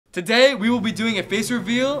Today, we will be doing a face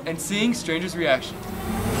reveal and seeing strangers' reaction.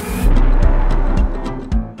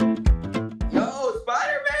 Yo,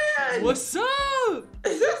 Spider-Man! What's up?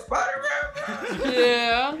 Is that Spider-Man?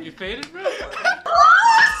 Yeah. You faded, bro? Oh,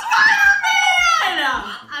 Spider-Man!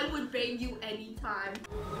 I would bang you anytime.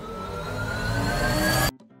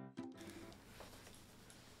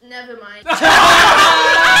 Never mind.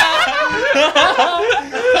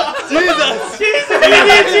 Jesus!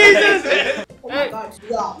 Jesus! Oh my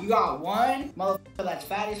God, you got one motherfucker that's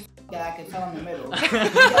fat as that I can tell in the middle.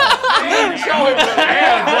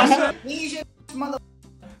 Please, your motherfucker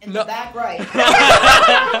in the back right.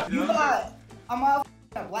 You got a motherfucker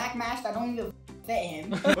in a black mask that don't even fit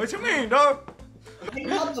him. What you mean, dog? You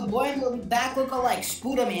got the boy in the back looking like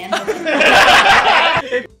Scooter Man.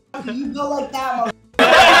 You go like that,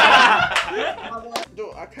 motherfucker.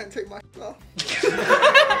 Dude, I can't take my off.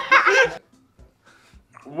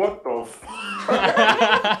 What the f?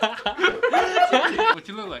 What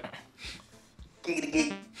you look like?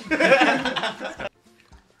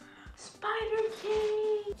 Spider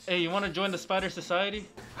King! Hey, you want to join the Spider Society?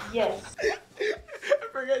 Yes. I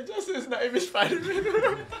forgot Justin's not even Spider-Man.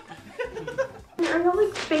 Are y'all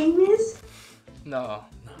like famous? No.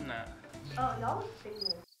 Nah. Oh, y'all look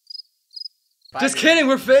famous. Just kidding,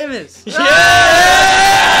 we're famous! Yeah!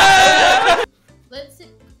 Let's see.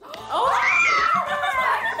 Oh!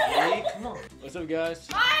 Hey, come on. What's up, guys?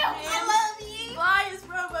 I love you! Why is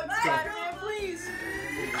Robux Spider-Man, please?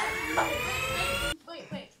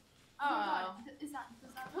 Wait. Oh. Is that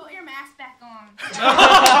put your mask back on.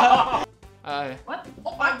 Hi. What?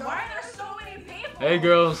 Oh my God, why are there so many people? Hey,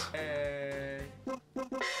 girls. Hey.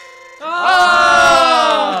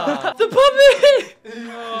 Oh! The puppy!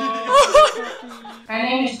 My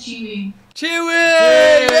name is Chiwi.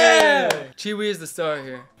 Chiwi! Yeah! Chiwi is the star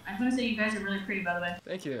here. I just want to say you guys are really pretty, by the way.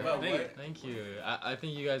 Thank you. Well, Thank you. I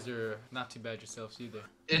think you guys are not too bad yourselves either.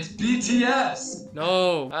 It's BTS!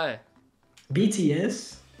 No. Hi.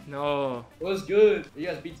 BTS? No. What's good? You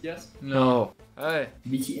guys BTS? No. Hi.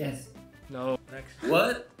 BTS. No. Next.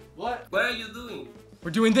 What? What? What are you doing?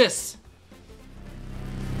 We're doing this.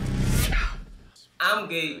 I'm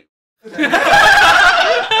gay.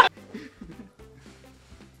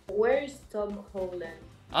 Where's Tom Holland?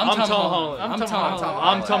 I'm Tom Holland.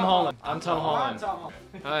 I'm Tom Holland.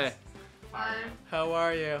 Hi. Hi. How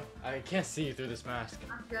are you? I can't see you through this mask.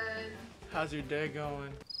 I'm good. How's your day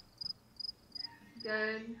going?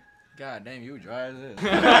 Good. God damn, you dry as this.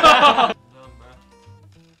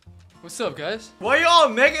 What's up, guys? Why you all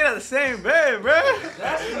making at the same bed, bro?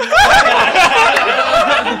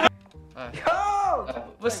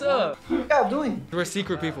 What's up? What you guys doing? We're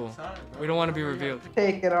secret people. We don't want to be revealed.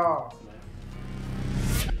 Take it off.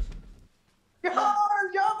 Yo,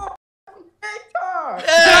 y'all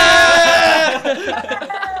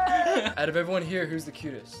Out of everyone here, who's the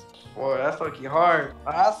cutest? Boy, that's fucking hard.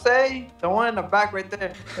 I say the one in the back right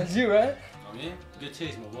there. That's you, right? Oh man, good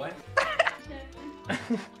taste, my boy.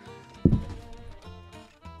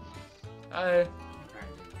 Hi.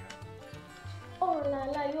 Oh la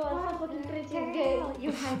la, you are so fucking pretty gay.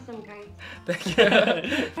 You handsome guy. Thank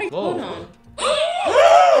you. Whoa. Hold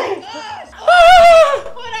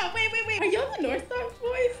on, wait. Are y'all the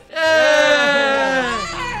NorthStarBoys? Yeah.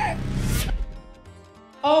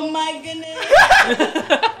 Oh my goodness.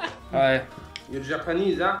 Hi. You're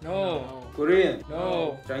Japanese, huh? No. Korean?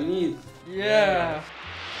 No. Chinese? Yeah.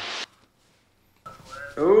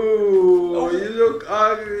 Oh, you look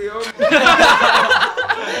ugly.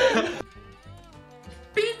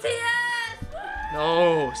 BTS!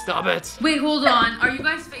 No. Stop it. Wait, hold on. Are you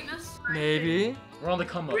guys famous? Maybe. We're on the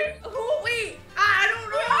come up. Wait, I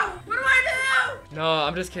don't know. What do I do? No,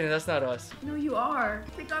 I'm just kidding. That's not us. No, you are.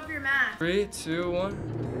 Take off your mask. 3, 2,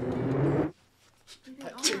 1. I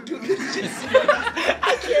can't do this shit.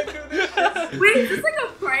 Wait, is this like a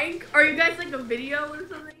prank? Or are you guys like a video or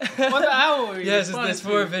something? What the hell? Yes, it's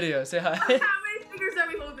for a video. Say hi. How many fingers are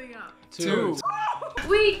we holding up? 2.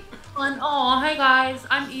 Wait. Oh, hi guys.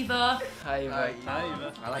 I'm Eva. Hi, Eva.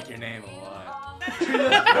 I like your name a lot.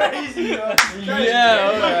 Crazy,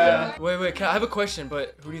 Yeah. Wait. I have a question,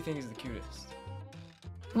 but who do you think is the cutest?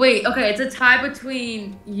 Wait, okay, it's a tie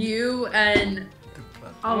between you and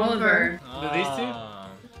Oliver. These two?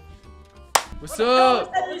 What's up?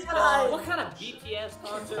 What kind of BTS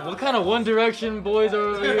concert? What kind of One Direction boys are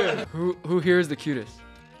over here? Who here is the cutest?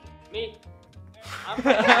 Me.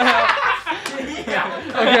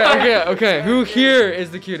 Okay. Who here is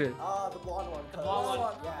the cutest? The blonde one. The blonde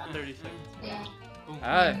one. Yeah. 30 seconds.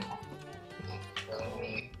 Hi.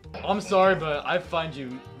 I'm sorry, but I find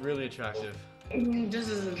you really attractive. This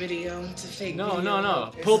is a video. It's a fake No, video.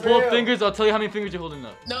 no. Pull up fingers. I'll tell you how many fingers you're holding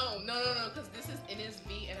up. No, because this is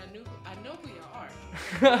NSB and I know who you are.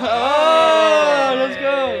 Oh, let's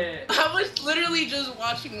go. I was literally just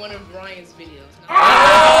watching one of Ryan's videos. No.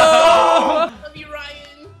 Oh! Love you, Ryan.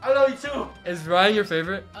 I love you too. Is Ryan your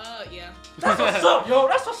favorite? Yeah. That's what's up, yo.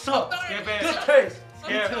 That's what's up. Skip it. Good taste.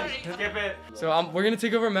 Skip it. So we're gonna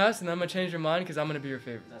take over mask, and I'm gonna change your mind because I'm gonna be your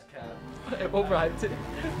favorite. That's cap. Overhyped it.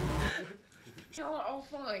 Y'all are all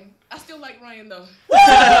fine. I still like Ryan though.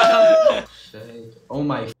 Oh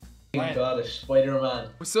my god, a Spider-Man.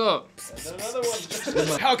 What's up? Another one.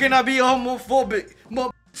 How can I be homophobic? My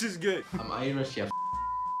is good. I'm Irish, yeah.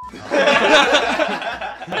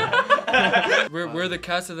 We're the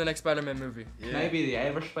cast of the next Spider-Man movie. Can I be the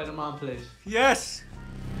Irish Spider-Man, please? Yes.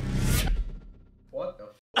 What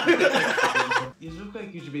the You look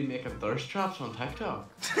like you should be making thirst traps on TikTok.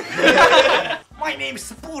 My name's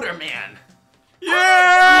Spooderman. Yeah!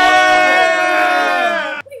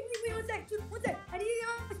 Wait, one sec. I need to get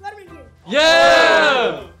my Spider-Man gear.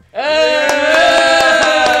 Yeah! Hey!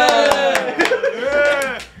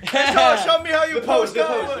 Show me how you pose. Do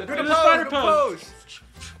the spider pose.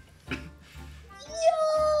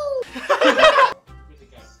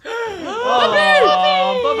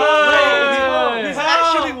 He's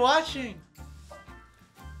actually watching.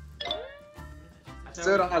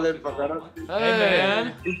 Hey,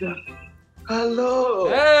 man. Hello.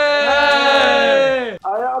 Hey! I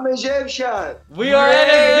am Egyptian. We are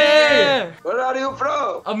NSB! Where are you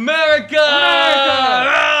from? America!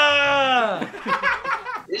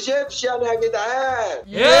 Egyptian يا جدعان.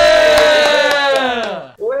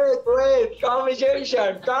 Yeah! Wait, come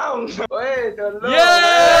Egyptian, come. Wait, hello. Yeah!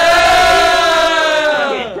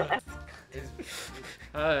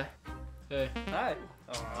 Hi. Hey. Hi.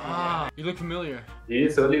 You look familiar.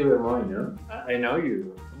 He's Oliver Moy, no? I know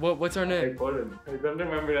you. What's our I name? call him. I don't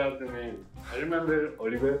remember the name. I remember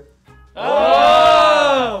Oliver.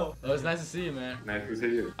 Oh! That was nice to see you, man. Nice to see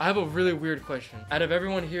you. I have a really weird question. Out of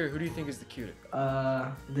everyone here, who do you think is the cutest?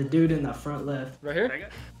 The dude in the front left. Right here?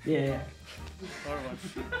 Yeah.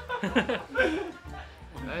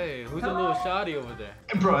 Hey, who's a little shoddy over there?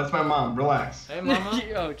 Hey, bro, that's my mom. Relax. Hey, mama.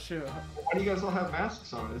 Yo, chill. Why do you guys all have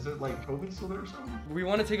masks on? Is it like COVID still there or something? We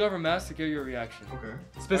want to take off our masks to get your reaction. Okay.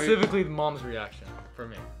 Specifically, mom's reaction for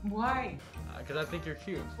me. Why? Because I think you're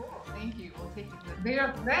cute. Thank you. We'll take it.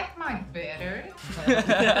 That's my better.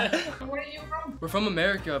 Where are you from? We're from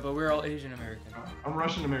America, but we're all Asian American. I'm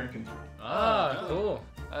Russian American. Ah, cool.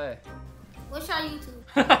 Hey. What's your YouTube?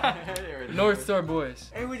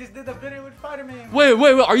 NorthStarBoys. Hey, we just did the video with Spider-Man. Wait,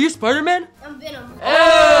 are you Spider-Man? I'm Venom.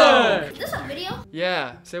 Hey! Is this a video?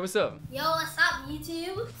 Yeah, say what's up. Yo, what's up,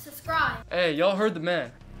 YouTube? Subscribe. Hey, y'all heard the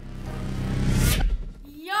man.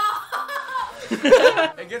 Yo!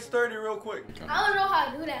 Hey, get sturdy real quick. I don't know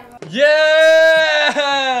how to do that, bro. Yeah!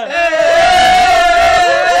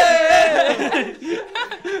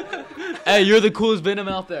 Hey, you're the coolest Venom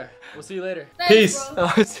out there. We'll see you later. Thanks, Peace. bro.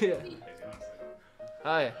 Oh, see ya.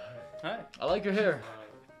 Hi. Hi. I like your hair.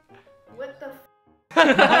 What the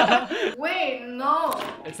Wait, no.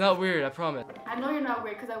 It's not weird, I promise. I know you're not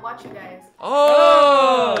weird because I watch you guys.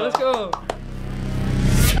 Oh, let's go.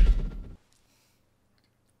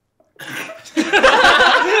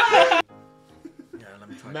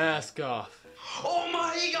 Mask off. Oh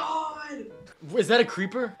my god! Is that a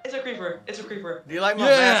creeper? It's a creeper. It's a creeper. Do you like my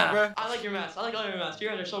Yeah. mask, bro? I like your mask. I like all your masks. You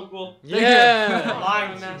guys are so cool. Yeah.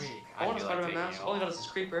 I want a Spider-Man mask. All I got is this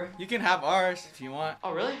creeper. You can have ours if you want.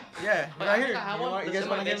 Oh really? Yeah, Wait, right I here. think I have one. You This guys is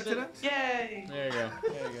want my to give it to them? basement. Yay! There you go.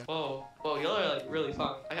 There you go. Whoa, y'all are like really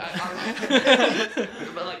fun.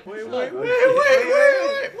 But like, Wait,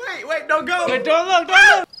 don't go! Wait, don't look.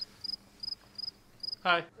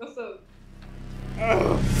 Hi. What's up?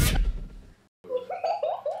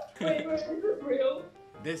 Wait, is this real?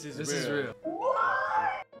 This is real.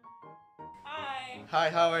 Hi. Hi,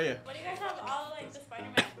 how are you? What do you guys have all like the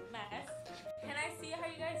Spider-Man masks? Can I see how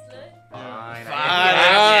you guys look? Fine.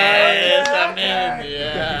 Yes, I'm in.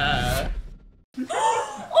 Yeah.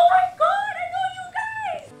 Oh my god, I know you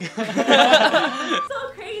guys! So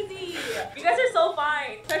crazy. You guys are so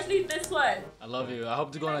fine, especially this one. I love you. I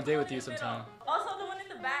hope to go on a date with you sometime. Also the one in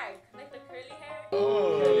the back, like the curly hair.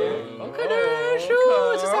 Okay, it's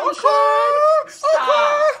just having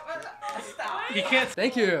Stop. You can't.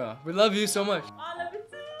 Thank you. We love you so much. Oh, I love you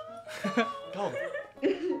too. Go.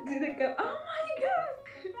 Did it go? Oh my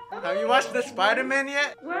god. Have you watched the Spider-Man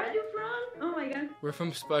yet? Where are you from? Oh my god. We're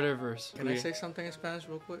from Spider-Verse. Can I say something in Spanish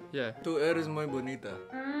real quick? Yeah. Tu eres muy bonita.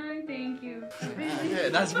 Thank you. Yeah,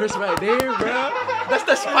 that's verse right there, bro. That's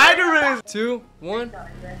the Spider-Man. 2, 1.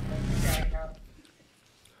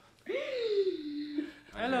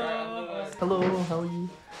 Hello. Hello, how are you?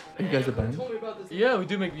 Are you guys a band? Yeah, we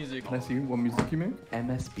do make music. Can I see what music you make?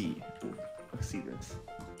 NSB. Let's see this.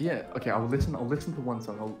 Yeah, okay, I'll listen to one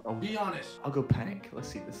song. I'll Be honest. I'll go Panic. Let's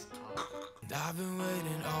see this.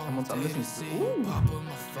 I'm listening to this. Ooh.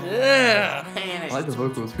 Yeah. I like the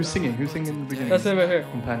vocals. Who's singing? Who's singing in the beginning? That's him right here.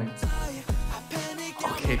 In Panic.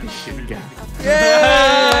 Okay, this shit again.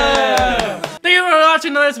 Yeah! Thank you for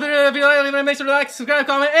watching this video. If you like it, make sure to like, subscribe,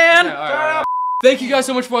 comment, and turn up. Thank you guys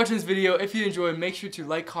so much for watching this video. If you enjoyed, make sure to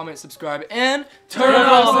like, comment, subscribe, and turn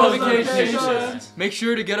on notifications. Make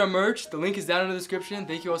sure to get our merch. The link is down in the description.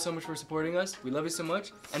 Thank you all so much for supporting us. We love you so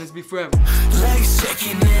much. NSB forever. Legs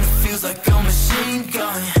shaking and it feels like a machine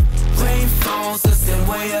gun. Rain falls the same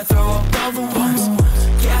way I throw up all the ones.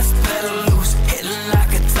 Gas pedal loose, hitting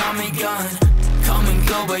like a Tommy gun. Come and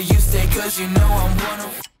go, but you stay 'cause you know I'm one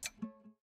of